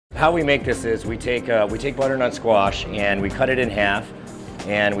how we make this is we take butternut squash and we cut it in half,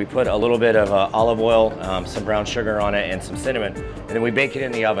 and we put a little bit of olive oil, some brown sugar on it, and some cinnamon, and then we bake it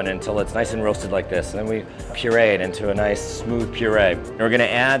in the oven until it's nice and roasted like this. And then we puree it into a nice smooth puree. And we're gonna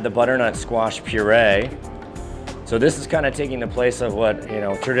add the butternut squash puree. So this is kind of taking the place of what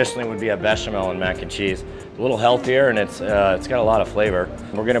traditionally would be a bechamel in mac and cheese. A little healthier, and it's got a lot of flavor.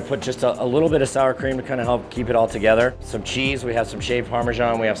 We're gonna put just a little bit of sour cream to kind of help keep it all together. Some cheese, we have some shaved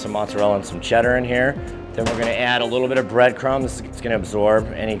Parmesan, we have some mozzarella and some cheddar in here. Then we're gonna add a little bit of breadcrumbs. It's gonna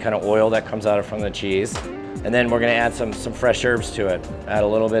absorb any kind of oil that comes out from the cheese. And then we're gonna add some fresh herbs to it. Add a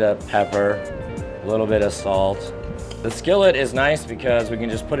little bit of pepper, a little bit of salt. The skillet is nice because we can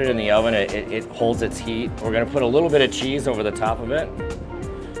just put it in the oven. It holds its heat. We're gonna put a little bit of cheese over the top of it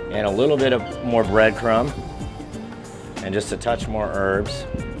and a little bit of more breadcrumb and just a touch more herbs.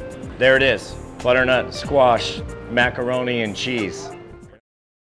 There it is, butternut squash, macaroni and cheese.